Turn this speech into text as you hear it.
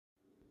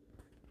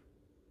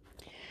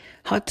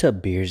Hot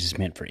Tub Beers is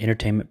meant for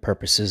entertainment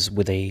purposes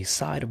with a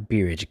side of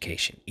beer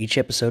education. Each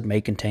episode may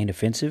contain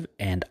offensive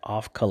and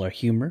off-color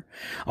humor.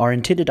 Our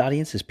intended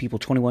audience is people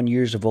 21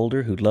 years of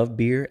older who love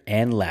beer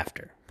and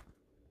laughter.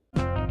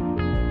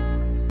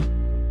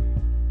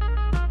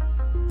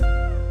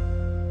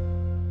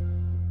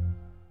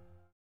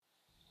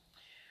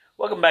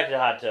 Welcome back to the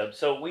Hot Tub.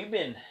 So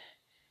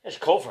there's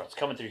cold fronts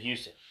coming through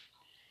Houston.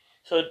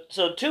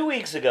 So 2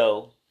 weeks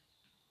ago,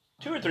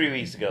 2 or 3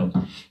 weeks ago,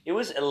 it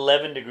was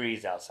 11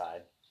 degrees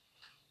outside.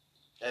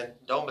 And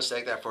don't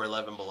mistake that for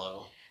 11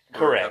 below.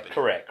 Correct.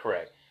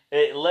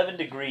 11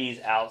 degrees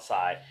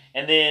outside.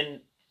 And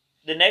then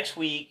the next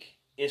week,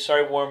 it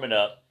started warming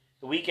up.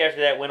 The week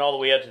after that went all the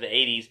way up to the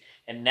 80s.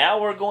 And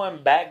now we're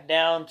going back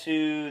down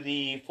to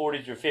the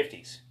 40s or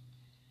 50s.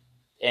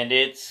 And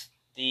it's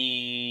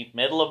the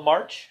middle of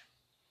March.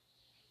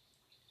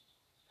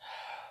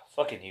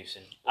 Fucking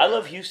Houston. I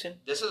love Houston.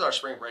 This is our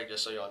spring break,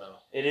 just so y'all know.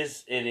 It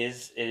is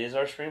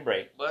our spring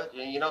break. But,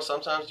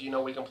 sometimes,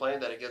 we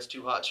complain that it gets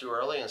too hot too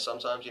early, and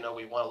sometimes,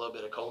 we want a little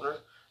bit of colder,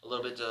 a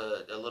little bit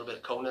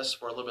of coldness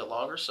for a little bit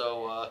longer.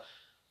 So,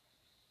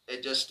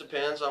 it just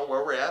depends on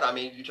where we're at. I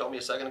mean, you told me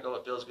a second ago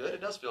it feels good.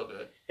 It does feel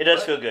good. It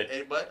does feel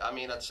good. But, at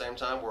the same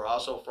time, we're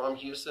also from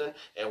Houston,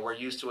 and we're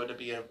used to it to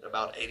be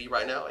about 80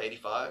 right now,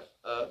 85.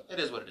 It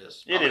is what it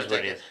is. It is what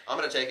it is. I'm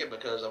going to take it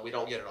because we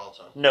don't get it all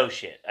the time. No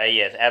shit.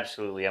 Yes,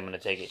 absolutely. I'm going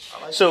to take it.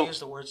 I like to use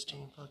the word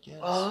steam. Fuck yes.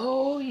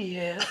 Oh,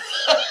 yes.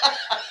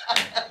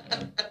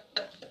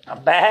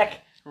 I'm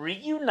back.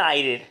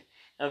 Reunited.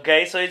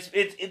 Okay, so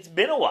it's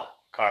been a while,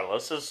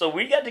 Carlos. So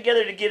we got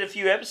together to get a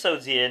few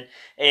episodes in,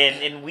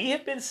 and we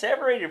have been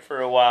separated for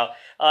a while.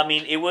 I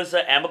mean, it was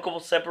an amicable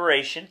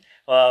separation.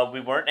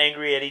 We weren't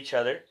angry at each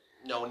other.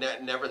 No,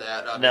 never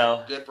that.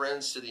 No. Good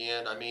friends to the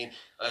end. I mean,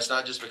 it's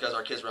not just because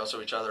our kids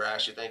wrestle each other. I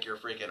actually think you're a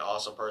freaking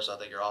awesome person. I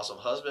think you're an awesome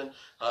husband,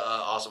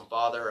 awesome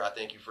father. I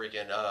think you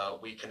freaking,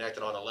 we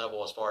connected on a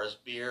level as far as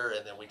beer,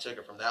 and then we took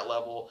it from that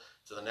level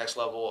to the next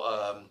level.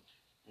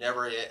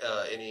 Never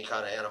any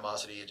kind of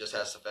animosity. It just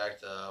has the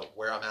fact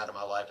where I'm at in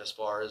my life as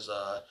far as,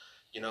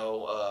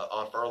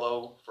 on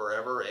furlough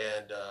forever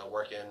and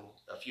working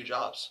a few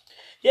jobs.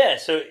 Yeah,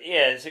 so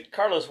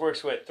Carlos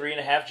works,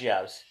 3.5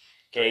 jobs?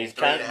 Okay,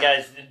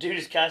 the dude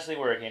is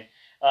constantly working.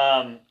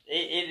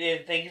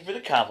 Thank you for the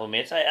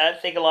compliments. I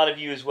think a lot of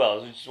you as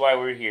well, which is why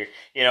we're here.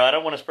 I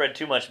don't want to spread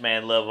too much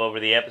man love over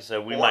the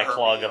episode. We might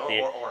clog up the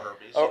or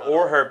herpes,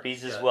 or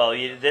herpes as well.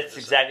 That's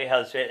exactly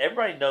how it's.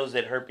 Everybody knows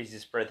that herpes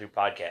is spread through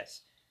podcasts.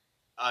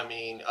 I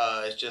mean,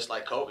 it's just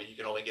like COVID. You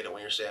can only get it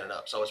when you're standing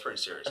up, so it's pretty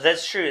serious.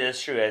 That's true.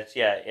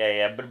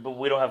 Yeah. But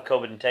we don't have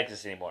COVID in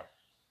Texas anymore.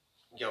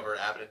 Governor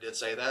Abbott did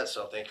say that,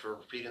 so thank you for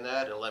repeating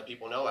that and let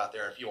people know out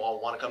there. If you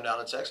all want to come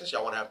down to Texas,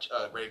 y'all want to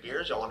have great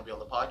beers, y'all want to be on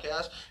the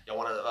podcast, y'all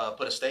want to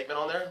put a statement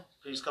on there,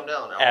 please come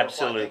down.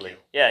 Absolutely.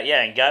 Yeah,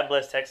 and God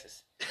bless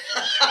Texas.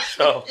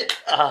 So,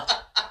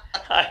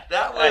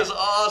 that was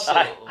awesome.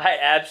 I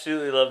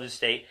absolutely love the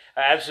state.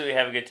 I absolutely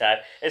have a good time.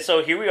 And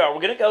so here we are.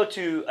 We're going to go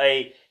to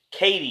a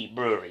Katy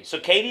brewery. So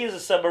Katy is a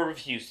suburb of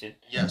Houston.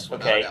 Yes,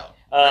 without a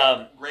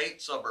doubt.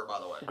 Great suburb, by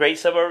the way. Great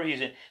suburb of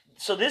Houston.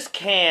 So this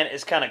can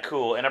is kind of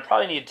cool, and I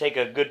probably need to take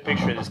a good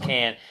picture of this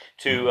can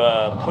to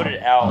put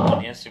it out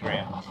on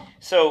Instagram.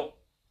 So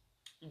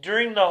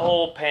during the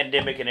whole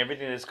pandemic and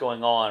everything that's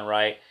going on,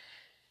 right,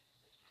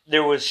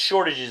 there was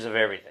shortages of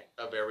everything.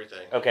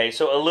 Okay,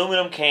 so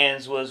aluminum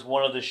cans was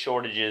one of the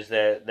shortages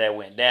that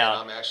went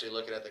down. And I'm actually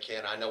looking at the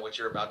can. I know what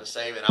you're about to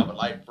say, and I would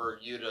like for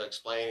you to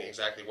explain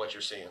exactly what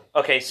you're seeing.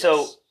 Okay,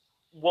 so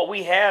what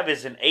we have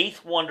is an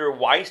Eighth Wonder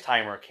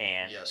Weissheimer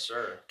can. Yes,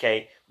 sir.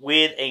 Okay,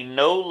 with a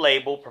no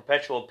label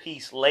Perpetual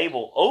Peace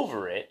label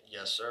over it.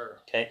 Yes, sir.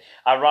 Okay,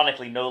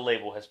 ironically, no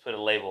label has put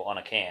a label on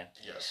a can.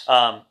 Yes.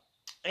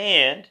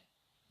 And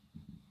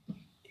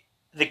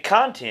the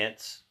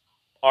contents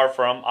are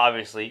from,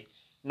 obviously,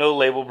 No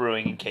Label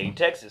Brewing in Katy,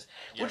 Texas,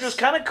 which was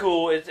kind of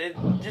cool. It's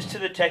just to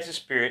the Texas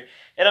spirit,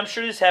 and I'm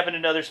sure this happened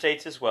in other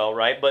states as well,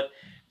 right? But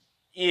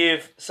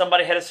if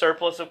somebody had a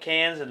surplus of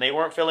cans and they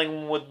weren't filling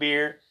them with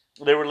beer,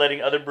 they were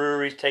letting other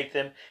breweries take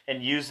them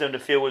and use them to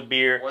fill with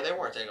beer. Well, they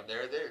weren't taking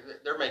them.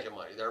 They're making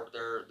money. They're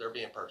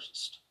being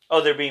purchased.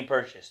 Oh, they're being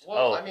purchased.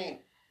 Well, I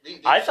mean,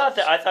 I thought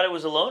it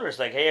was a loaner. It's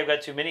like, hey, I've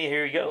got too many.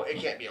 Here you go. Well, it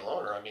can't be a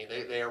loaner. I mean,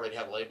 they already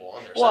have a label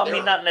on there. Well,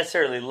 so not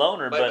necessarily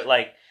loaner, but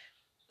like,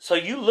 so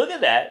you look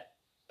at that.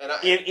 And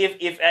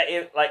if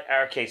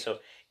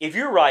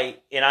you're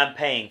right and I'm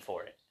paying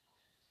for it,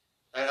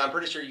 and I'm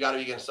pretty sure you got to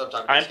be getting some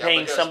type of discount. I'm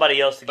paying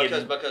somebody else to give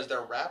me. Because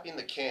they're wrapping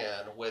the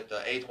can with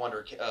the Eighth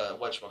Wonder,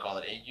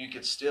 whatchamacallit, and you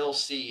could still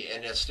see,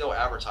 and it's still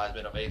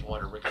advertisement of Eighth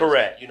Wonder.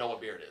 Correct. You know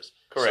what beer it is.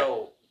 Correct.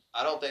 So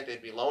I don't think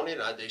they'd be loaning.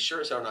 They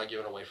sure as hell not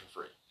giving it away for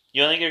free.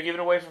 You don't think they're giving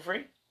it away for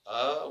free?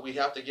 We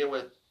have to get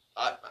with.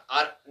 I'm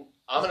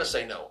going to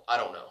say no. I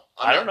don't know.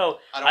 I don't know.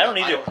 I don't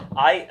either.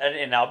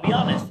 And I'll be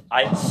honest.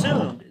 I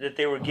assumed that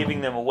they were giving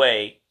them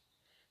away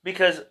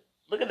because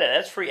look at that.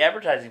 That's free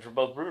advertising for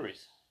both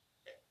breweries.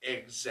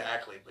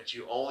 Exactly, but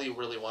you only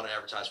really want to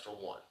advertise for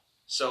one.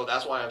 So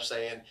that's why I'm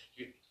saying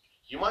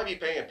you might be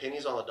paying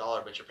pennies on the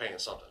dollar, but you're paying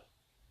something.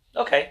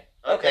 Okay.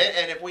 Okay.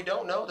 And if we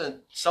don't know,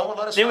 then someone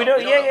let us Then know. we don't.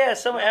 We Yeah, know. yeah.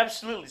 Somebody,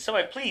 absolutely.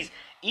 Somebody, please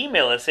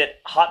email us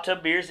at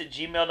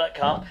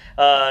hottubbeers@gmail.com.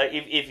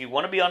 If you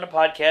want to be on the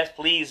podcast,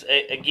 please.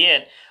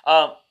 Again.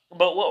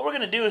 But what we're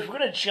going to do is we're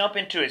going to jump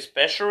into a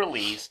special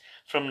release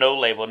from No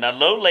Label. Now,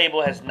 No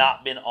Label has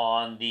not been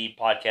on the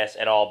podcast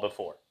at all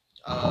before.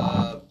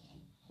 I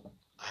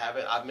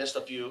haven't. I've missed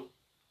a few.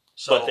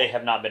 So, But they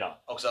have not been on.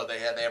 Oh, so they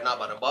have not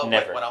been on. But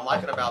Never. what I'm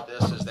liking about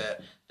this is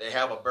that they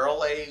have a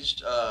barrel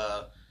aged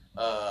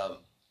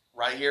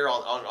right here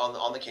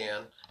on the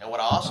can. And what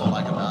I also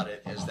like about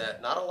it is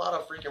that not a lot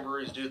of freaking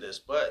breweries do this,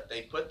 but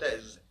they put the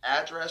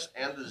address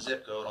and the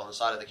zip code on the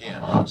side of the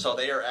can. So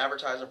they are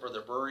advertising for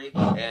their brewery,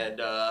 and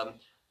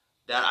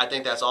that I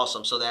think that's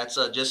awesome. So that's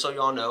just so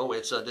y'all know,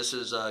 it's this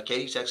is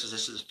Katy, Texas.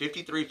 This is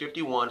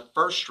 5351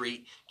 First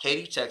Street,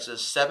 Katy,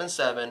 Texas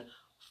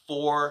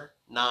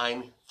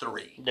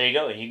 77493. There you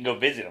go. You can go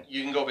visit them.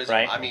 You can go visit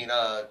right? them. I mean,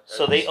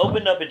 so they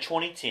opened up in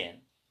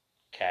 2010.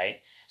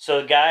 Okay.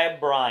 So the guy,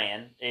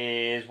 Brian,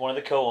 is one of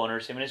the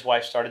co-owners. Him and his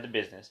wife started the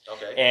business.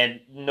 Okay.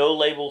 And No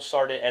Label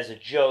started as a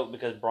joke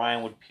because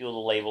Brian would peel the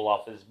label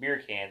off of his beer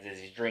cans as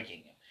he's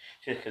drinking them.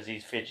 Just because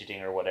he's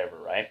fidgeting or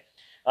whatever, right?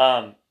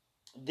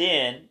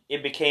 Then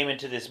it became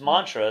into this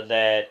mantra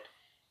that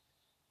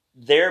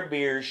their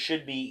beers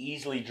should be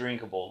easily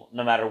drinkable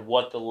no matter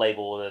what the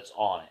label that's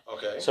on it.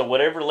 Okay. So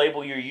whatever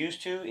label you're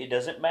used to, it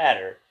doesn't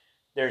matter.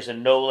 There's a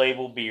No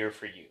Label beer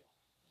for you.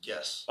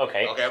 Yes.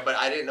 Okay. Okay, but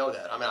I didn't know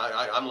that. I mean,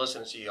 I'm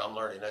listening to you. I'm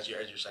learning as you're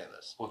saying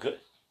this. Well, good.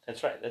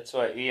 That's right. That's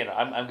why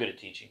I'm good at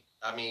teaching.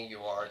 I mean, you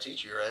are a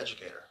teacher. You're an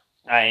educator.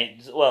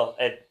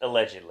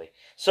 Allegedly.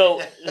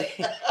 So,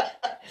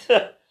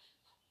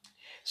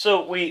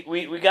 so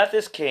we got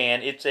this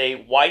can. It's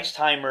a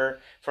Weissheimer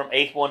from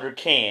Eighth Wonder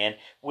can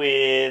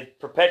with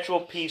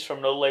Perpetual Peace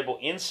from No Label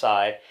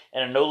inside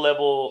and a no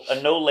label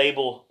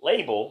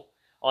label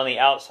on the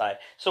outside.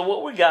 So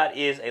what we got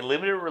is a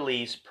limited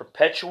release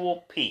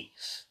Perpetual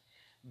Peace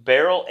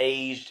barrel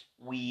aged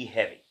wee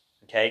heavy.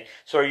 Okay.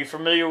 So are you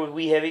familiar with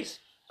wee heavies?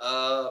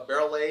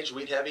 Barrel aged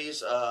wheat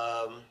heavies.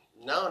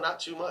 No, not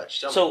too much.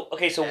 So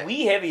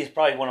wee heavy is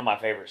probably one of my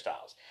favorite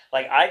styles.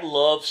 Like, I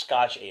love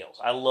Scotch ales.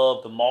 I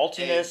love the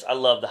maltiness. I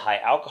love the high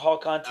alcohol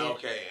content.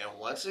 Okay, and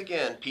once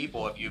again,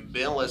 people, if you've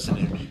been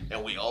listening,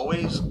 and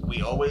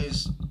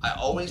I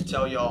always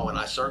tell y'all, and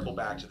I circle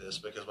back to this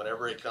because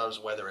whenever it comes,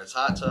 whether it's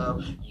hot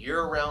tub,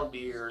 year-round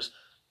beers,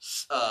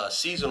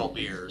 seasonal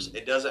beers,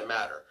 it doesn't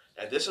matter.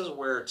 And this is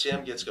where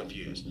Tim gets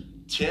confused.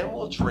 Tim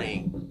will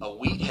drink a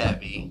wheat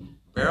heavy,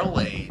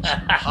 barrel-aged,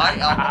 high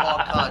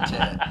alcohol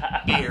content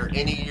beer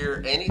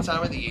any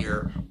time of the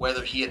year,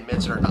 whether he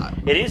admits it or not.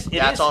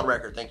 That's on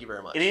record. Thank you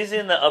very much. It is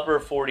in the upper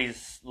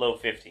 40s, low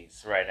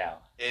 50s right now.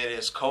 It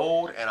is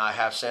cold, and I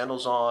have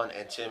sandals on,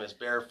 and Tim is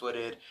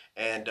barefooted,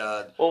 and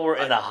we're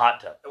in the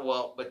hot tub.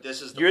 Well, but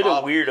this is You're the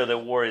weirdo that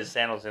wore his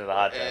sandals into the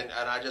hot tub. And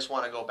I just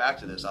want to go back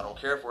to this. I don't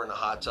care if we're in the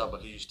hot tub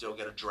because you still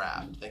get a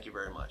draft. Thank you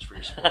very much for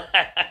your support.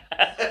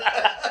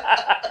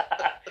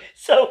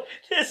 So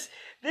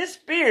this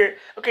beer,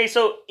 okay,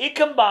 so it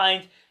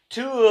combines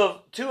two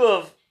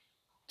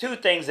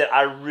things that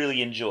I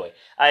really enjoy.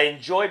 I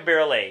enjoy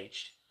barrel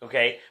aged,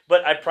 okay,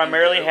 but I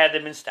primarily had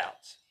them in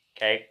stouts,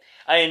 okay.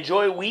 I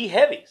enjoy wee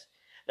heavies.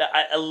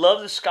 I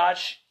love the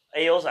Scotch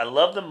ales. I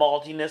love the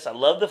maltiness. I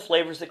love the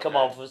flavors that come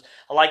off of us.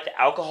 I like the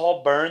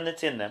alcohol burn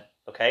that's in them,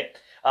 okay.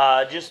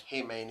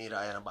 He may need an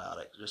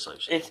antibiotic, just so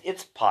you know.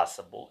 It's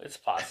possible. It's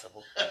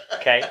possible,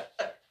 okay.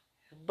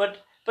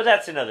 But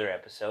that's another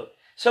episode.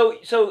 So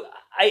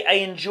I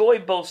enjoy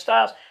both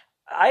styles.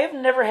 I have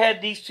never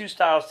had these two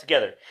styles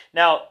together.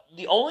 Now,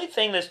 the only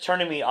thing that's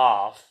turning me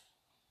off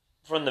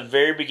from the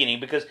very beginning,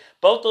 because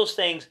both those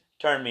things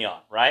turn me on,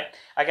 right?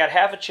 I got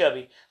half a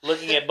chubby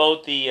looking at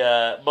both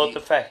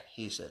the fact.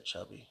 He said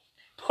chubby.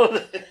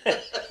 both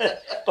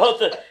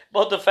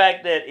the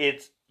fact that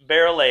it's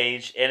barrel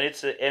aged and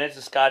it's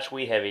a Scotch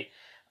wee heavy,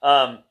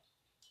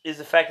 is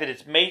the fact that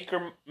it's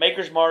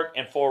Maker's Mark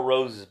and Four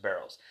Roses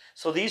barrels.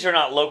 So these are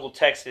not local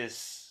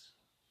Texas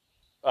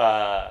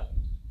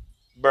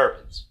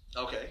bourbons.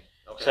 Okay.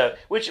 So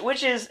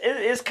which is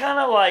kind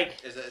of like,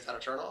 is that a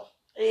turnoff?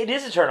 It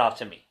is a turnoff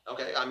to me.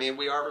 Okay, I mean,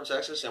 we are from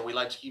Texas, and we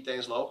like to keep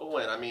things local.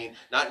 And I mean,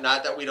 not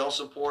that we don't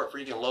support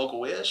freaking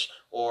local-ish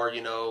or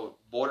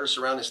border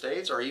surrounding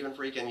states or even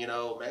freaking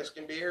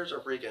Mexican beers or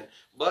freaking.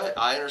 But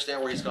I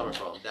understand where he's coming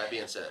from. That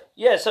being said,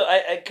 yeah. So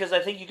because I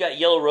think you got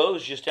Yellow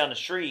Rose just down the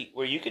street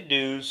where you could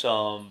do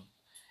some,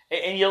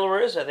 and Yellow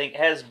Rose I think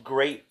has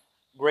great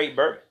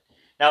bourbon.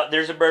 Now,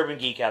 there's a bourbon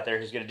geek out there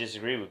who's going to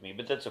disagree with me,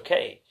 but that's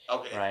okay.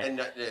 Okay, right?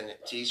 And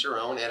to each your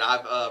own. And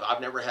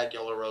I've never had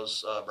Yellow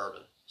Rose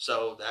bourbon.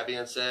 So that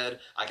being said,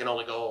 I can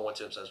only go on what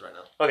Tim says right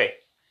now. Okay,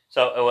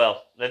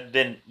 so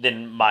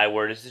then my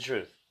word is the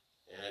truth,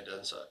 and it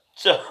doesn't suck.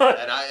 So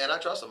and I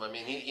trust him. I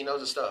mean, he knows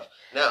his stuff.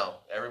 Now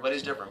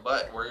everybody's different,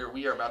 but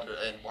we are about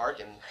to embark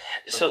in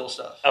some cool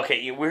stuff.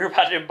 Okay, we're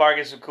about to embark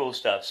in some cool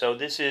stuff. So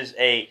this is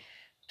a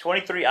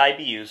 23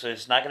 IBU, so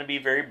it's not going to be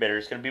very bitter.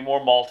 It's going to be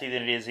more malty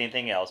than it is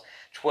anything else.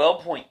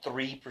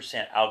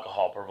 12.3%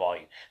 alcohol per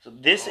volume. So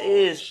this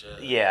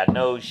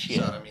no shit.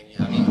 So, I mean,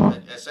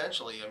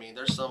 essentially,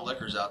 there's some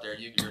liquors out there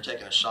you're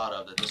taking a shot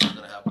of that this is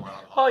going to have more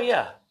alcohol. Oh,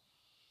 yeah.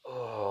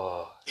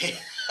 Oh.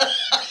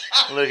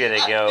 Look at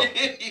it go.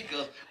 He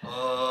goes,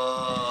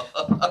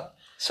 oh.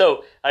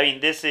 So, I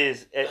mean, this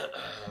is,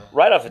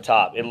 right off the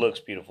top, it looks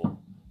beautiful,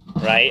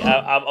 right?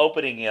 I'm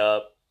opening it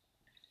up.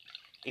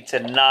 It's a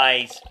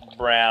nice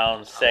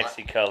brown,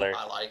 sexy color.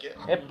 I like it.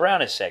 Yeah,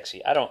 brown is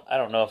sexy. I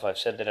don't know if I've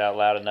said that out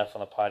loud enough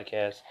on the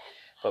podcast,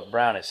 but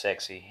brown is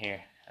sexy.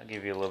 Here, I'll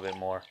give you a little bit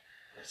more.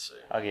 Let's see.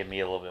 I'll give me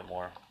a little bit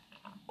more.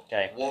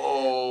 Okay. Whoa.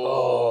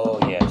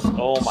 Oh, yes.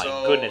 Oh, my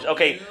goodness.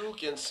 Okay. You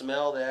can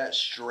smell that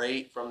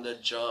straight from the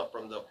jump,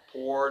 from the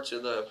pour to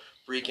the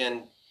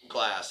freaking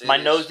glass. My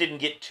nose didn't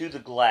get to the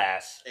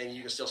glass. And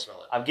you can still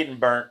smell it. I'm getting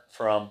burnt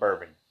from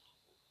bourbon.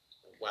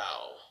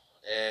 Wow.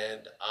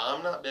 And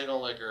I'm not big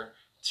on liquor.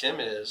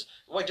 Tim is.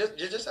 Wait,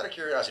 just out of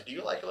curiosity, do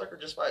you like liquor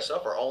just by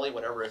itself or only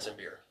whenever it's in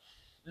beer?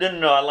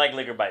 No. I like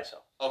liquor by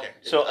itself. Okay.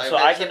 So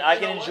I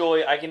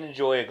can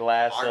enjoy a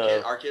glass.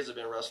 Our kids have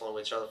been wrestling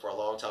with each other for a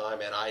long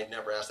time, and I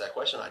never asked that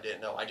question. I didn't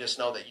know. I just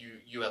know that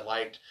you had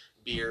liked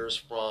beers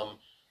from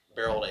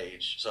barrel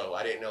age, so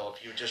I didn't know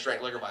if you just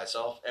drank liquor by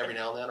itself every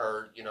now and then,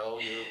 or you.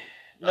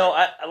 No,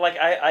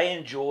 I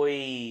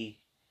enjoy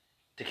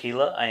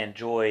tequila. I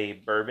enjoy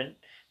bourbon.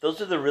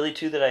 Those are the really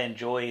two that I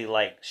enjoy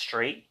like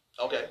straight.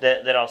 Okay.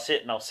 That I'll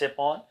sit and I'll sip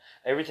on.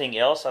 Everything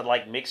else I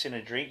like mixing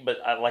a drink, but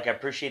I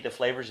appreciate the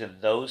flavors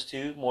in those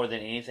two more than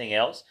anything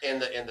else. In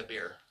the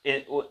beer.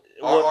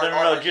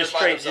 Just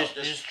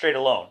straight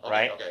alone, okay,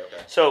 right? Okay.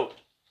 So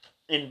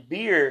in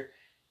beer,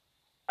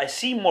 I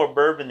see more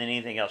bourbon than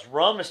anything else.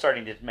 Rum is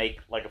starting to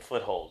make like a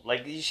foothold.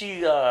 Like you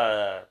see,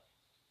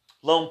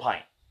 Lone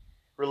Pint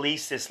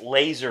released this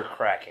laser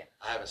Kraken.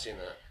 I haven't seen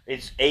that.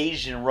 It's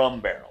aged in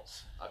rum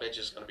barrels. I bet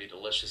you it's going to be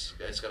delicious.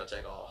 It's going to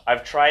take off.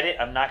 I've tried it.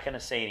 I'm not going to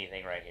say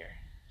anything right here.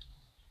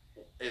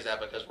 Is that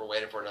because we're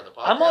waiting for another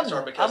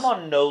podcast? I'm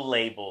on No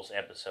Labels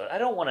episode. I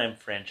don't want to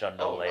infringe on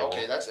No Labels.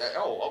 Okay, that's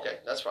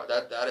fine.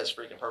 That is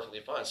freaking perfectly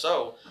fine.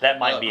 So that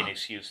might be an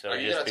excuse though,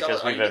 just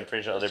because we've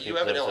infringed on other people's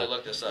episodes. You evidently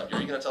looked this up. Are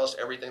you going to tell us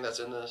everything that's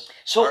in this?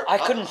 So I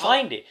couldn't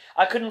find it.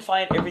 I couldn't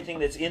find everything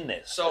that's in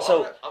this.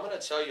 So I'm going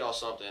to tell y'all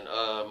something.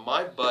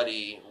 My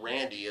buddy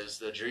Randy is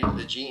the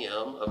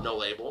GM of No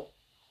Label.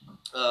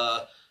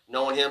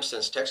 Knowing him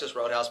since Texas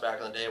Roadhouse back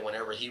in the day,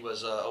 whenever he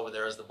was over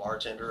there as the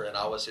bartender, and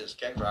I was his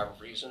keg driver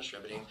for Houston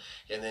Distributing,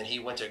 and then he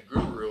went to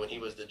Guru, and he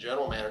was the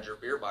general manager,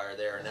 beer buyer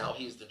there, and now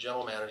he's the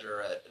general manager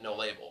at No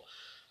Label.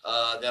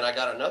 Then I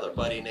got another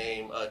buddy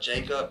named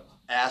Jacob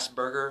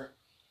Asperger,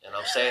 and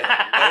I'm saying it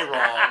way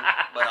wrong,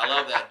 but I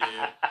love that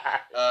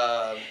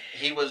dude.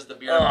 He was the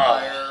beer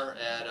buyer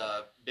at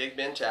Big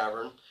Ben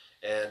Tavern.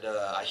 And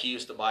he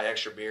used to buy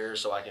extra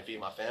beers so I can feed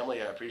my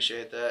family. I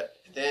appreciate that.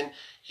 Then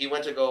he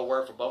went to go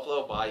work for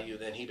Buffalo Bayou.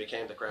 Then he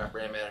became the craft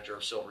brand manager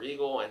of Silver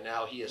Eagle. And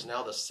now he is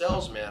now the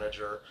sales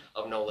manager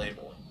of No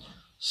Label.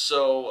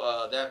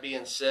 So that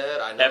being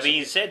said,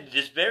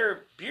 this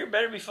beer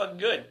better be fucking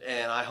good.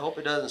 And I hope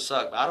it doesn't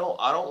suck. But I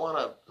don't want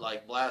to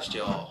like blast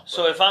y'all.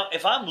 So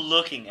if I'm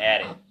looking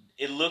at it,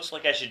 it looks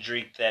like I should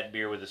drink that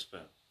beer with a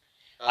spoon.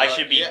 I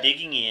should be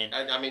digging in.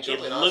 I mean, it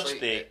looks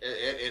thick.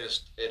 It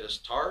is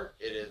tart.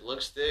 It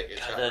looks thick.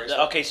 It's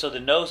okay, so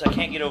the nose, I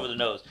can't get over the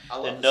nose.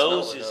 The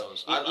nose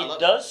it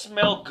does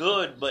smell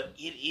good, but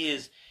it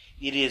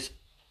is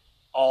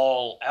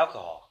all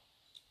alcohol.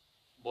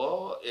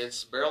 Well,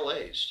 it's barrel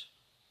aged.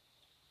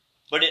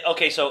 But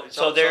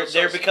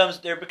there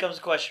becomes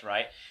a question,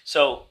 right?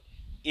 So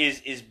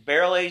is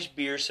barrel aged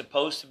beer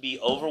supposed to be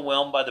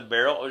overwhelmed by the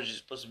barrel, or is it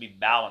supposed to be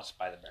balanced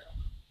by the barrel?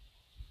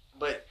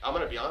 But I'm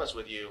going to be honest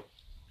with you.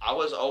 I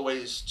was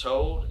always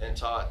told and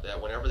taught that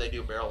whenever they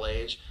do barrel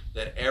age,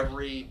 that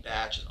every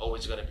batch is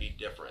always going to be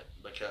different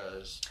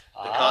because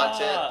the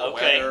content, the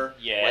weather.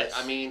 Yes.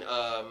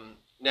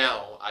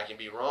 Now I can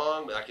be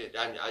wrong, but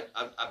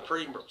I'm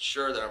pretty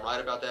sure that I'm right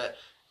about that.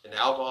 And the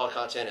alcohol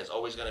content is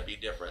always going to be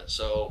different.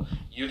 So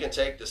you can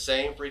take the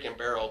same freaking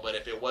barrel, but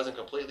if it wasn't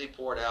completely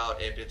poured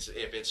out, if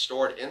it's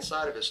stored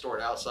inside, if it's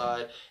stored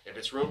outside, if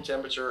it's room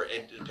temperature,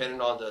 and depending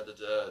on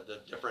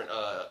the different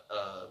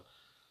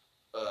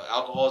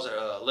alcohols,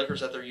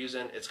 liquors that they're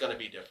using, it's going to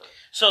be different.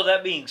 So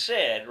that being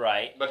said,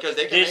 right? Because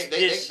they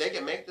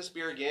can make this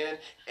beer again,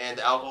 and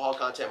the alcohol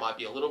content might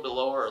be a little bit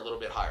lower or a little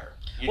bit higher.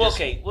 But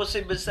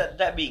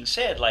that being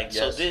said,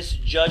 so this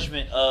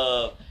judgment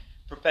of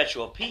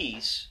Perpetual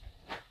Peace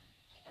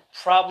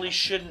probably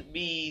shouldn't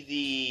be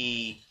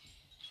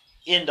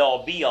the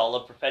end-all, be-all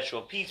of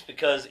Perpetual Peace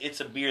because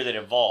it's a beer that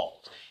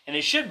evolves. And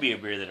it should be a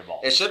beer that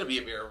evolves. It should be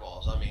a beer that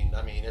evolves. I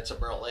mean, it's a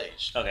barrel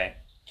aged. Okay.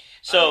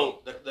 So,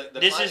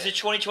 this is the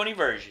 2020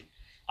 version.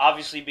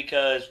 Obviously,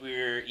 because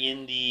we're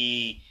in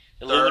the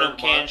aluminum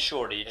can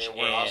shortage. And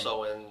we're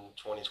also in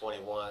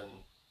 2021.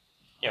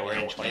 Yeah, we're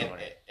in 2021.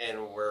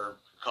 And we're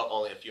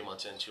only a few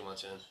months in, 2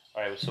 months in.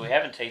 All right, so we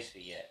haven't tasted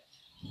it yet.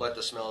 but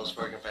the smell is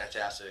freaking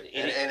fantastic.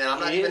 And I'm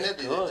not even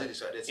into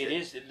it. It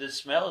is. The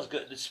smell is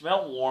good. The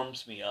smell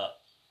warms me up.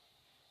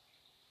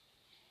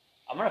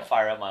 I'm gonna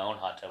fire up my own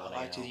hot tub. I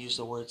like to use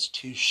the words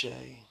touche.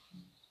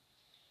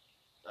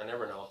 I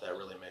never know if that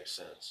really makes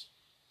sense.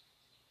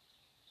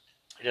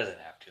 It doesn't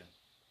have to.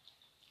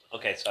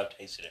 Okay, so I've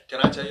tasted it. Can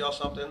I tell y'all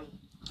something?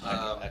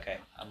 Okay,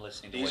 I'm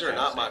listening. These are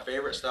not my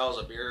favorite styles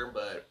of beer,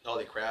 but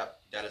holy crap,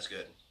 that is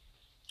good.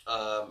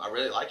 I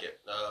really like it.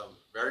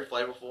 Very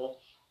flavorful,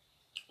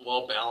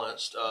 well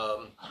balanced.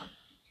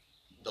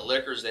 The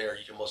liquor's there.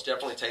 You can most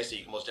definitely taste it.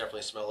 You can most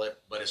definitely smell it,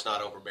 but it's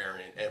not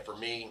overbearing. And for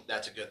me,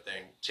 that's a good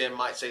thing. Tim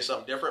might say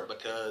something different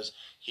because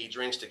he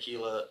drinks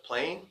tequila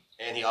plain,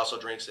 and he also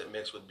drinks it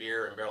mixed with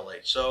beer and barrel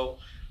aged. So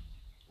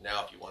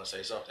now, if you want to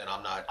say something,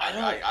 I'm not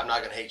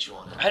going to hate you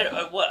on it.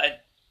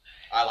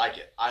 I like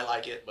it. I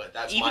like it, but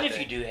that's even my if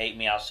thing. you do hate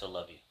me, I'll still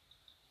love you.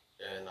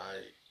 And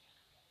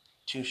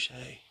Touche.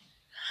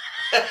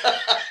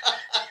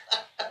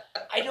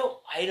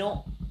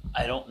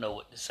 I don't know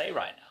what to say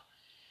right now.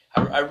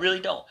 I really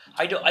don't.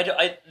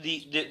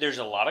 There's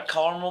a lot of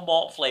caramel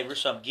malt flavor,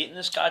 so I'm getting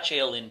the Scotch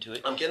ale into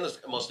it. I'm getting this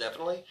most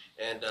definitely,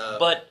 and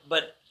but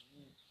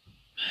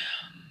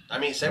I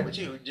mean, say what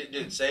you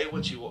dude. Say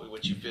what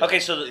you feel. Okay,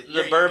 so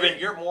the bourbon.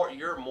 You're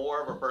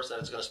more of a person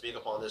that's going to speak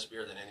upon this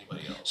beer than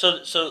anybody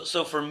else.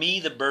 So for me,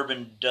 the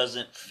bourbon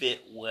doesn't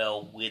fit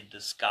well with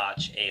the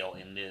Scotch ale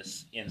in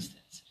this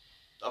instance.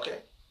 Okay.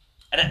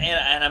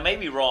 And I may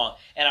be wrong,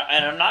 and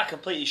I'm not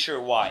completely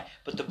sure why,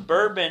 but the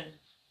bourbon.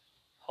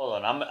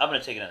 Hold on, I'm going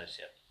to take another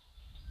sip.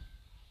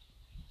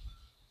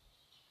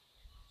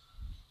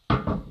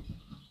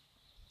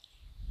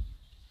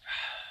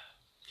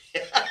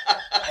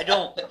 I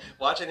don't.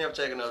 Watching him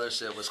take another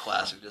sip was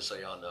classic, just so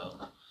y'all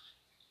know.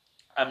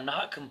 I'm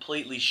not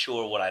completely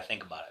sure what I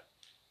think about it.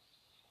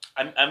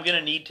 I'm going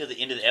to need to the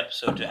end of the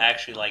episode to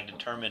actually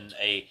determine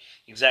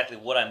exactly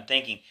what I'm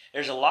thinking.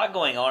 There's a lot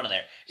going on in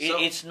there.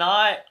 It's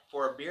not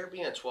for a beer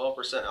being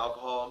 12%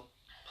 alcohol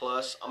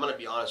plus. I'm going to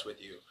be honest with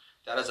you.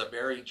 That is a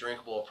very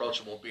drinkable,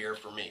 approachable beer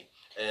for me.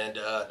 And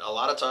a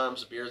lot of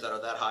times, beers that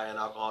are that high in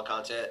alcohol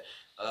content,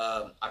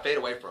 I fade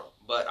away from.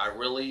 But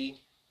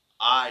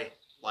I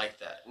like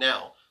that.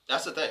 Now,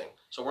 that's the thing.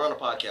 So we're on a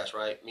podcast,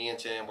 right? Me and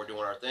Tim, we're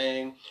doing our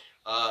thing.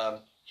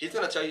 He's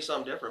going to tell you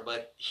something different,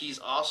 but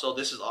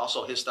this is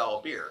also his style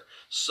of beer.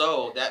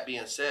 So that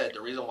being said,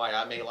 the reason why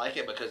I may like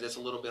it, because it's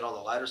a little bit on the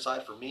lighter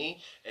side for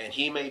me, and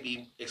he may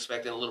be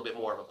expecting a little bit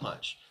more of a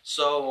punch.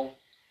 So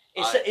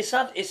it's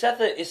not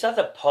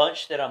the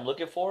punch that I'm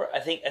looking for. I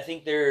think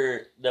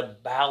the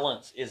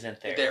balance isn't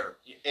there.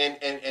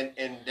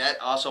 And that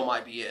also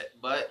might be it.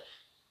 But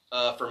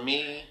for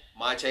me,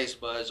 my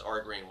taste buds are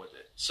agreeing with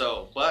it.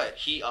 So, but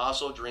he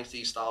also drinks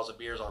these styles of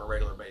beers on a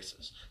regular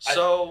basis.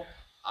 So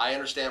I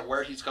understand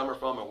where he's coming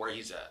from and where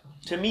he's at.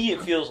 To me,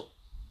 it feels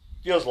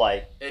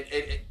like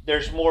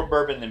there's more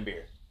bourbon than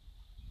beer.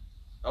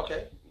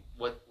 Okay.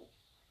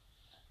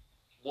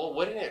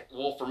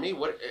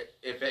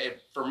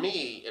 For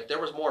me, if there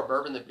was more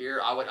bourbon than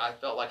beer, I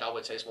felt like I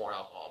would taste more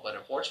alcohol. But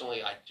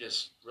unfortunately, I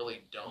just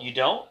really don't. You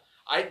don't?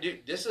 I do.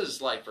 This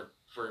is like for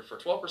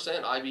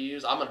 12%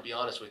 IBUs. I'm going to be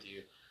honest with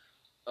you.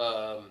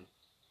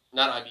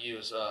 Not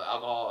IBUs,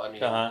 alcohol. I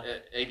mean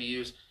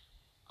ABUs.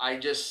 I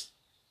just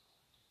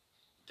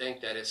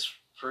think that it's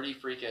pretty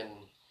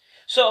freaking.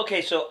 So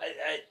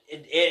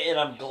and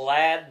I'm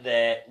glad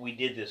that we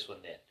did this one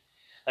then.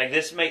 Like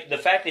the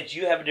fact that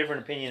you have a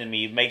different opinion than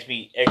me makes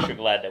me extra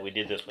glad that we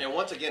did this one. And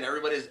once again,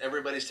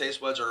 everybody's taste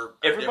buds are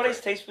everybody's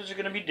different. taste buds are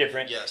going to be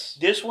different. Yes.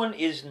 This one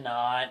is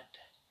not.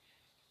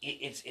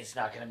 It's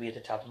not going to be at the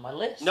top of my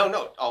list.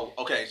 No. Oh,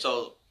 okay.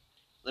 So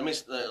let me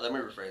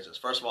rephrase this.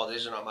 First of all,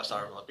 these are not my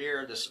style of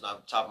beer. This is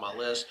not the top of my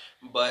list.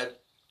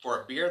 But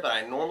for a beer that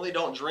I normally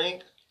don't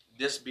drink,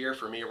 this beer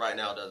for me right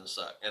now doesn't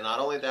suck. And not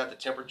only that, the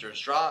temperatures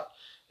dropped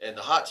in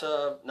the hot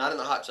tub. Not in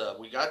the hot tub.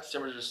 We got the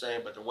temperatures the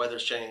same, but the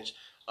weather's changed.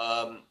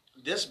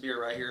 This beer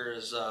right here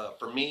is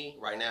for me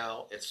right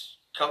now. It's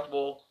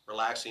comfortable,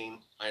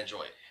 relaxing. I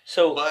enjoy it.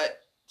 So,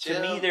 but to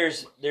me,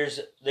 there's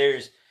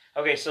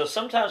okay. So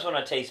sometimes when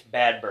I taste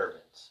bad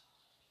bourbons,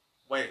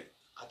 wait,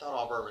 I thought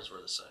all bourbons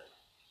were the same.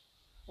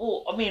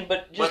 Well, I mean,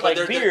 but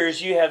like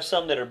beers, you have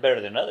some that are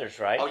better than others,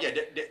 right? Oh yeah,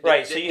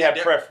 right. So you have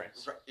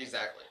preference.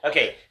 Exactly.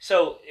 Okay,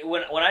 so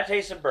when I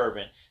taste a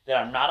bourbon that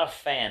I'm not a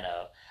fan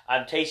of,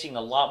 I'm tasting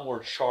a lot more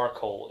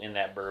charcoal in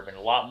that bourbon,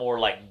 a lot more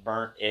like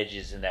burnt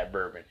edges in that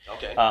bourbon.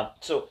 Okay.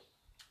 So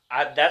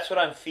that's what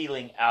I'm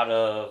feeling out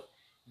of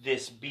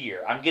this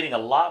beer. I'm getting a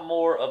lot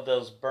more of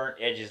those burnt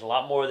edges, a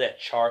lot more of that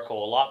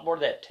charcoal, a lot more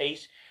of that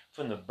taste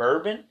from the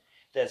bourbon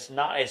that's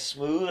not as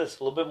smooth, it's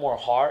a little bit more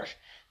harsh,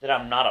 that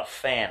I'm not a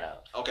fan of.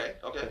 Okay.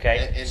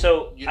 And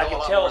so you know I can a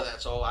lot tell more of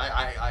that, so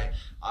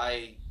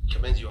I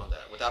commend you on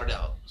that, without a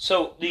doubt.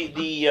 So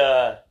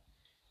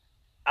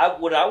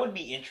what I would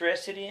be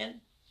interested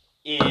in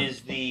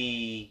is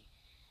the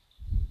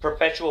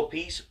Perpetual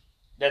piece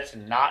that's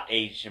not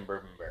aged in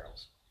bourbon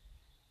barrels.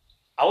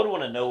 I would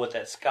want to know what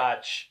that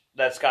Scotch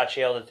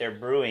ale that they're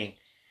brewing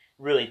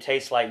really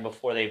tastes like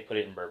before they put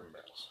it in bourbon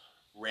barrels.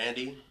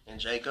 Randy and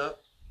Jacob,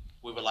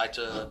 we would like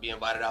to be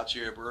invited out to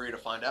your brewery to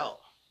find out.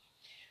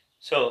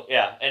 So,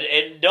 yeah.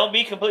 And don't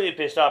be completely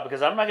pissed off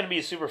because I'm not going to be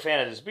a super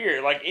fan of this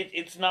beer. Like,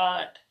 it's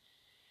not...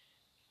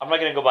 I'm not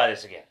going to go buy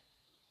this again.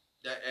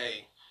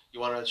 Hey, you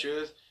want to know the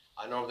truth?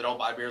 I normally don't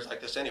buy beers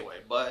like this anyway,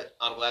 but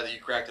I'm glad that you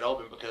cracked it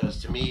open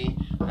because to me,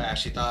 I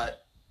actually thought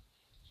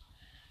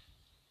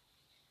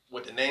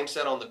with the name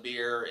set on the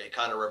beer, it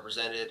kind of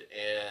represented,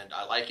 and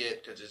I like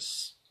it because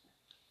it's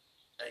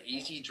an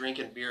easy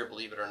drinking beer,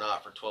 believe it or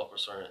not, for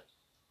 12%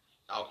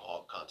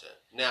 alcohol content.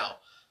 Now,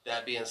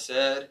 that being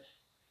said,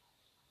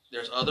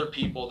 there's other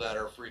people that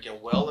are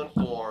freaking well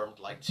informed,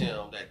 like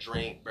Tim, that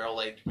drink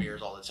barrel aged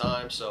beers all the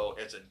time. So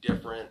it's a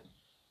different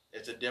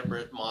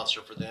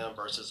monster for them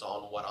versus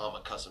on what I'm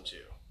accustomed to.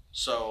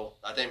 So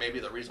I think maybe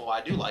the reason why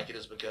I do like it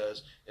is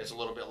because it's a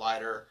little bit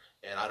lighter,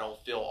 and I don't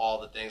feel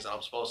all the things that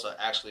I'm supposed to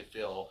actually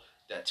feel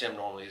that Tim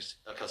normally is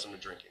accustomed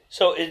to drinking.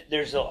 So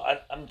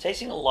I'm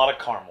tasting a lot of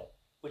caramel,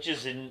 which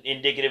is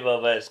indicative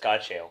of a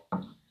Scotch ale.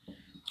 A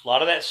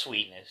lot of that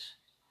sweetness.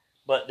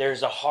 But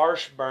there's a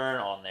harsh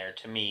burn on there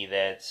to me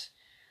that's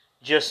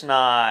just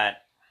not...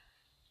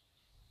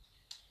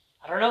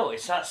 I don't know.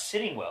 It's not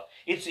sitting well.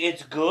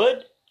 It's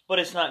good, but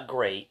it's not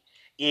great.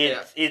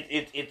 It's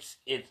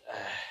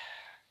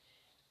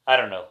I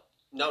don't know.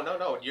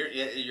 No.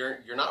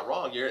 You're not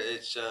wrong.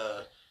 It's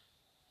a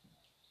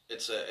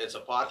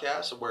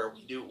podcast where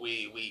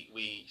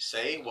we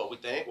say what we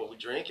think, what we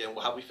drink, and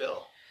how we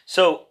feel.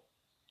 So,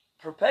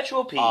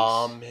 Perpetual Peace.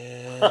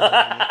 Amen.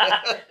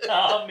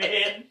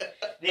 Amen.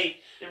 The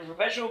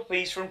Perpetual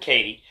Peace from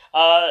Katie.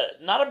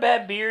 Not a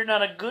bad beer,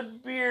 not a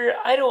good beer.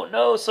 I don't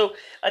know. So,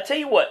 I tell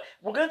you what.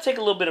 We're going to take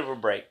a little bit of a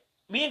break.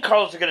 Me and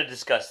Carlos are going to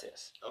discuss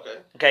this.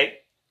 Okay?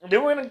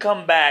 Then we're going to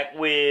come back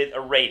with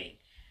a rating.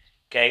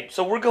 Okay?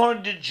 So, we're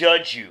going to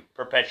judge you,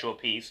 Perpetual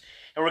Peace.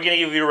 And we're going to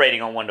give you a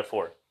rating on 1 to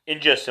 4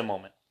 in just a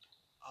moment.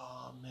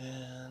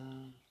 Amen.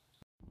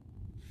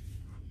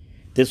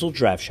 Thistle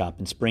Draft Shop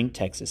in Spring,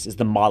 Texas is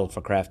the model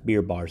for craft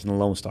beer bars in the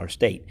Lone Star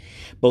State.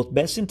 Both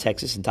best in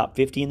Texas and top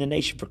 50 in the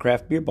nation for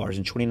craft beer bars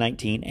in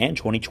 2019 and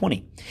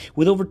 2020.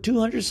 With over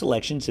 200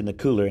 selections in the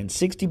cooler and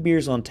 60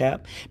 beers on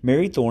tap,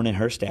 Mary Thorne and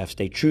her staff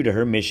stay true to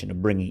her mission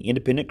of bringing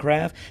independent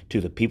craft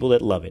to the people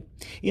that love it.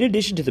 In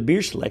addition to the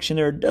beer selection,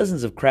 there are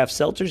dozens of craft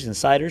seltzers and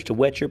ciders to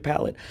whet your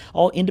palate,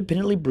 all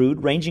independently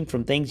brewed, ranging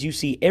from things you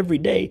see every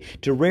day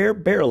to rare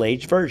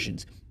barrel-aged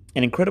versions.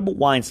 An incredible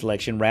wine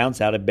selection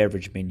rounds out a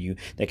beverage menu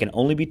that can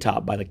only be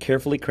topped by the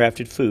carefully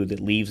crafted food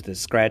that leaves the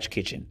scratch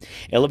kitchen.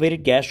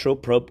 Elevated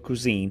gastro-probe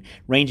cuisine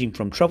ranging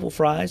from truffle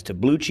fries to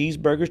blue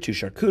cheeseburgers to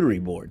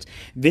charcuterie boards.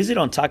 Visit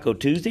on Taco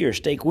Tuesday or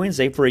Steak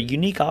Wednesday for a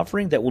unique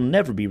offering that will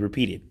never be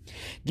repeated.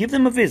 Give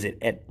them a visit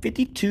at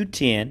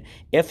 5210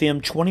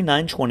 FM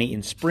 2920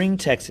 in Spring,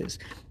 Texas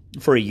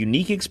for a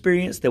unique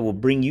experience that will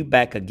bring you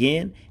back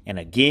again and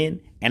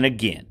again and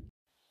again.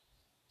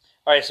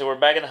 All right, so we're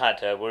back in the hot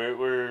tub.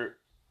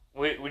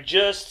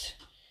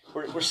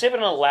 We're sipping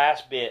on the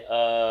last bit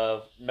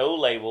of No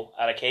Label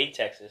out of Katy,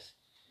 Texas.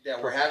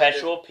 That we're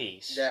Perpetual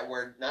Peace. That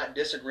we're not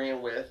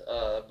disagreeing with,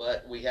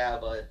 but we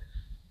have a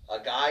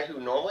guy who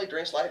normally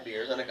drinks light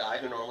beers and a guy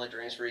who normally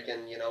drinks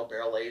freaking,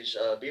 barrel-aged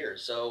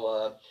beers.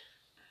 So,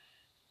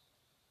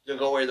 it'll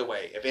go either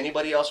way. If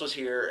anybody else was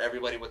here,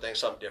 everybody would think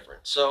something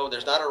different. So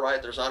there's not a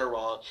right, there's not a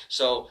wrong.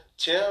 So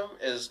Tim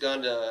is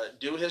going to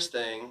do his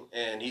thing,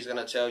 and he's going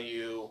to tell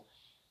you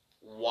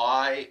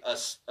why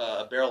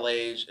a barrel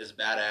age is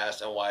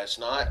badass and why it's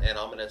not, and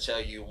I'm going to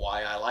tell you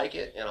why I like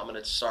it, and I'm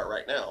going to start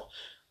right now.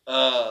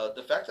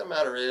 The fact of the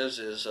matter is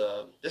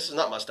this is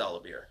not my style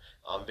of beer.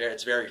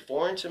 It's very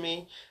foreign to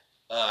me.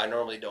 I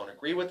normally don't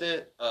agree with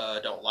it.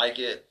 Don't like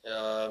it.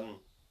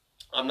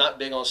 I'm not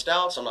big on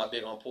stouts. I'm not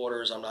big on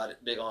porters. I'm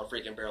not big on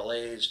freaking barrel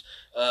aged.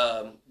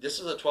 This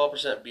is a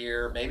 12%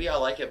 beer. Maybe I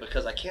like it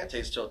because I can't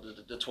taste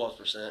the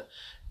 12%.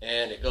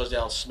 And it goes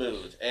down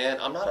smooth. And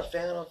I'm not a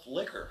fan of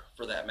liquor,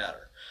 for that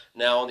matter.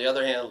 Now, on the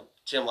other hand,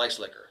 Tim likes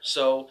liquor.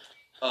 So,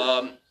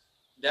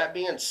 that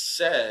being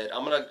said,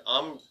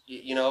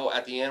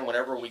 at the end,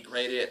 whenever we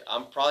grade it,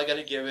 I'm probably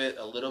going to give it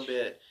a little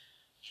bit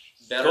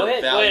better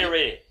value. Go ahead and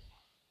rate it.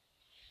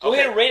 Go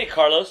ahead and rate it,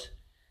 Carlos.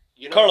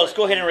 Carlos,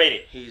 go ahead and rate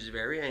it. He's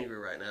very angry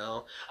right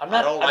now.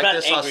 I don't like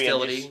this angry,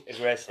 hostility. I'm just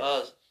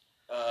aggressive.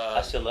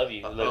 I still love you.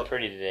 You look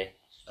pretty today.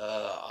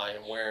 I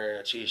am wearing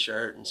a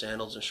t-shirt and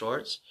sandals and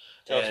shorts.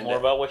 Tell us more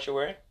about what you're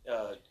wearing.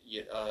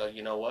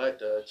 You know what?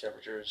 The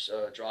temperature's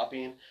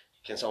dropping.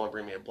 Can someone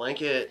bring me a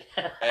blanket?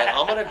 And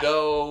I'm going to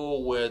go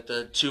with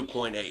the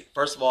 2.8.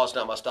 First of all, it's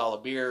not my style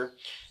of beer.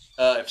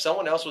 If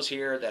someone else was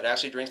here that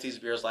actually drinks these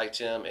beers like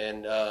Tim,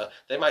 and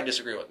they might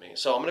disagree with me.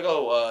 So I'm going to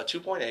go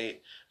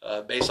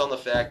 2.8 based on the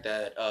fact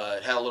that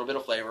it had a little bit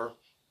of flavor.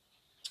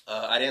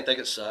 I didn't think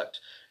it sucked.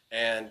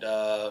 And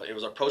it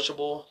was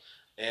approachable.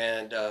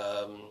 And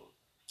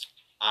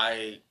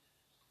I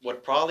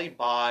would probably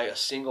buy a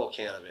single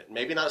can of it.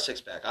 Maybe not a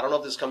six-pack. I don't know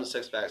if this comes in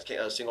six-packs,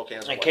 single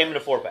cans. It came in a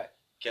 4-pack.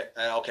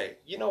 Okay.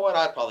 You know what?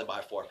 I'd probably buy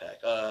a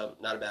 4-pack.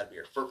 Not a bad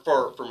beer for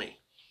me.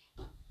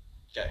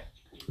 Okay.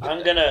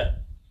 I'm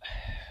gonna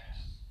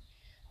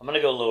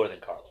go lower than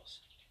Carlos.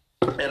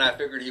 and I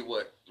figured he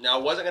would. Now,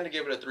 I wasn't going to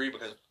give it a 3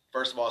 because,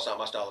 first of all, it's not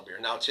my style of beer.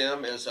 Now,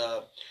 Tim is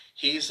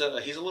he's a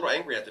little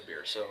angry at the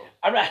beer, so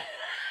I'm not.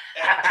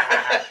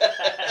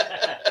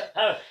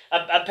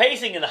 I'm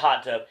pacing in the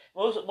hot tub,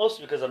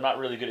 mostly because I'm not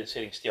really good at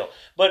sitting still.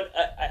 But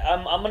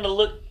I'm going to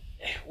look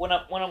when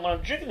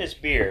I'm drinking this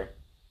beer.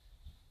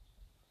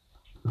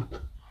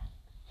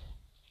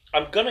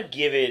 I'm going to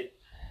give it,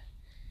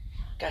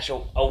 a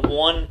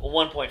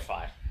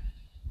 1.5.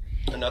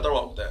 Another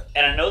one with that.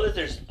 And I know that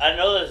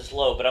it's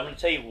low, but I'm going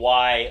to tell you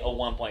why a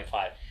 1.5.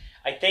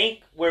 I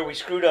think where we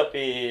screwed up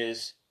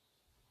is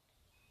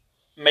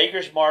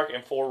Maker's Mark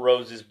and Four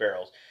Roses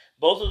barrels.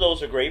 Both of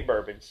those are great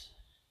bourbons,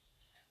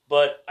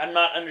 but I'm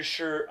not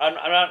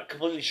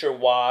completely sure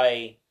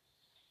why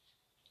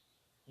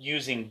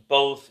using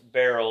both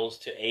barrels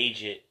to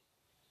age it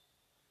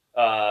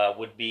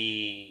would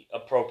be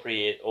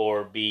appropriate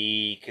or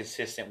be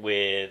consistent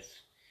with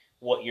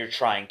what you're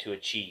trying to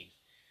achieve.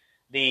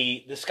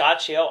 The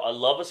Scotch ale, I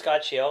love a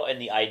Scotch ale,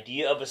 and the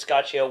idea of a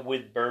Scotch ale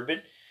with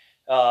bourbon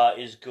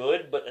is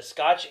good, but a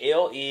Scotch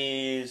ale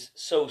is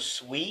so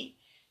sweet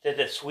that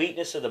the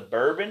sweetness of the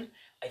bourbon,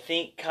 I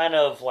think, kind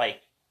of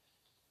like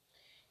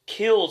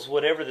kills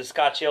whatever the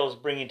Scotch ale is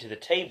bringing to the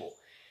table.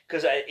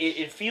 Because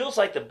it feels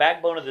like the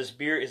backbone of this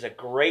beer is a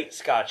great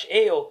Scotch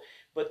ale,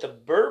 but the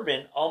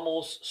bourbon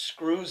almost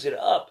screws it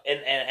up.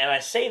 And I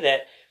say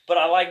that, but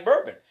I like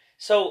bourbon.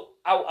 So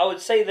I would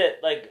say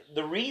that like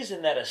the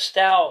reason that a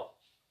stout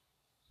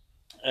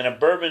and a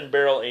bourbon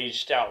barrel aged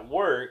stout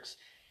works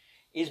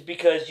is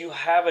because you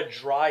have a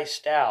dry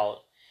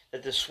stout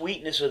that the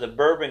sweetness of the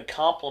bourbon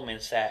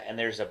complements that, and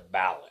there's a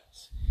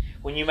balance.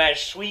 When you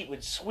match sweet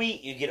with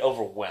sweet, you get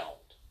overwhelmed.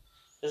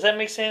 Does that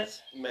make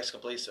sense? It makes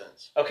complete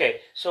sense.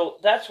 Okay, so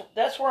that's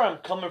where I'm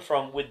coming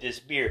from with this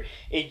beer.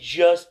 It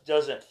just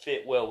doesn't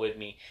fit well with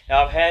me.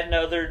 Now, I've had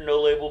other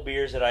no-label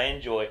beers that I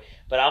enjoy,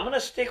 but I'm going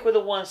to stick with a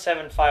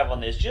 1.75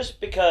 on this just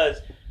because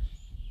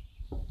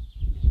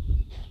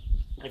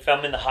if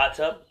I'm in the hot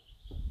tub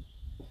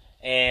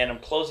and I'm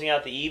closing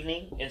out the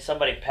evening and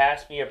somebody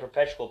passed me a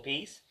Perpetual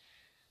piece,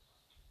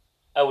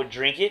 I would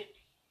drink it.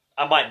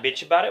 I might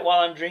bitch about it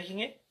while I'm drinking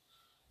it,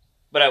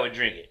 but I would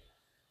drink it.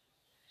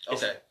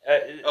 Okay.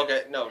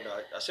 Okay. No.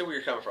 I see where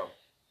you're coming from.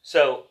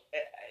 So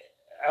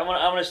I'm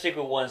gonna stick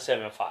with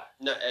 1.75.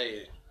 No.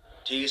 Hey,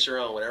 to each your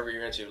own. Whatever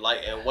you're into. Like,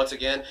 and once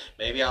again,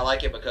 maybe I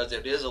like it because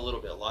it is a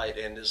little bit light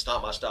and it's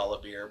not my style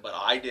of beer, but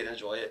I did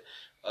enjoy it.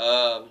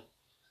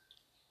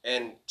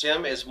 And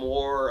Tim is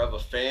more of a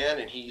fan,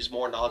 and he's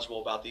more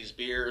knowledgeable about these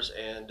beers.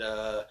 And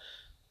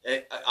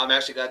I'm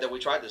actually glad that we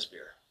tried this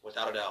beer,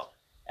 without a doubt.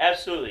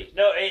 Absolutely.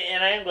 No,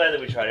 and I am glad that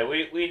we tried it.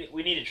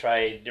 We need to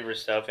try different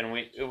stuff, and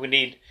we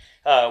need.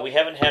 We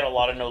haven't had a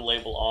lot of No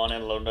Label on,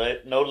 and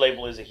No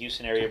Label is a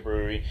Houston area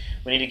brewery.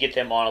 We need to get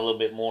them on a little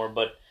bit more.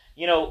 But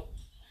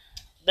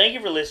thank you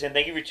for listening.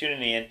 Thank you for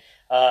tuning in.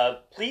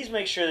 Please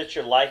make sure that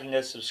you're liking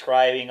us,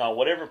 subscribing on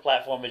whatever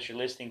platform that you're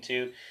listening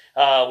to.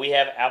 We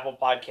have Apple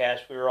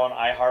Podcasts. We're on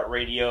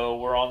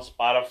iHeartRadio. We're on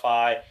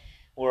Spotify.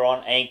 We're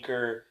on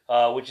Anchor,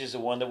 which is the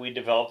one that we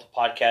developed the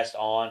podcast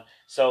on.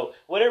 So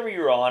whatever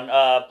you're on,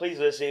 please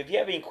listen. If you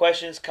have any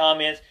questions,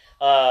 comments,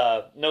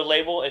 No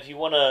Label, if you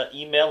want to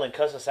email and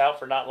cuss us out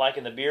for not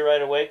liking the beer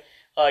right away,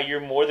 you're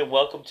more than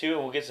welcome to,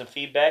 and we'll get some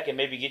feedback and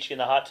maybe get you in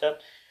the hot tub.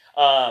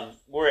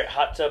 We're at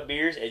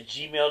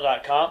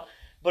hottubbeers@gmail.com.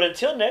 But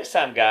until next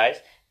time,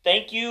 guys,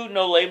 thank you,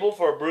 No Label,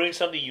 for brewing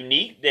something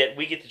unique that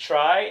we get to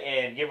try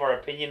and give our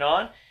opinion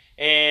on.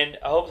 And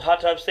I hope the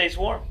hot tub stays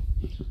warm.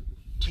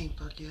 Team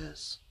Fuck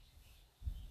Yes.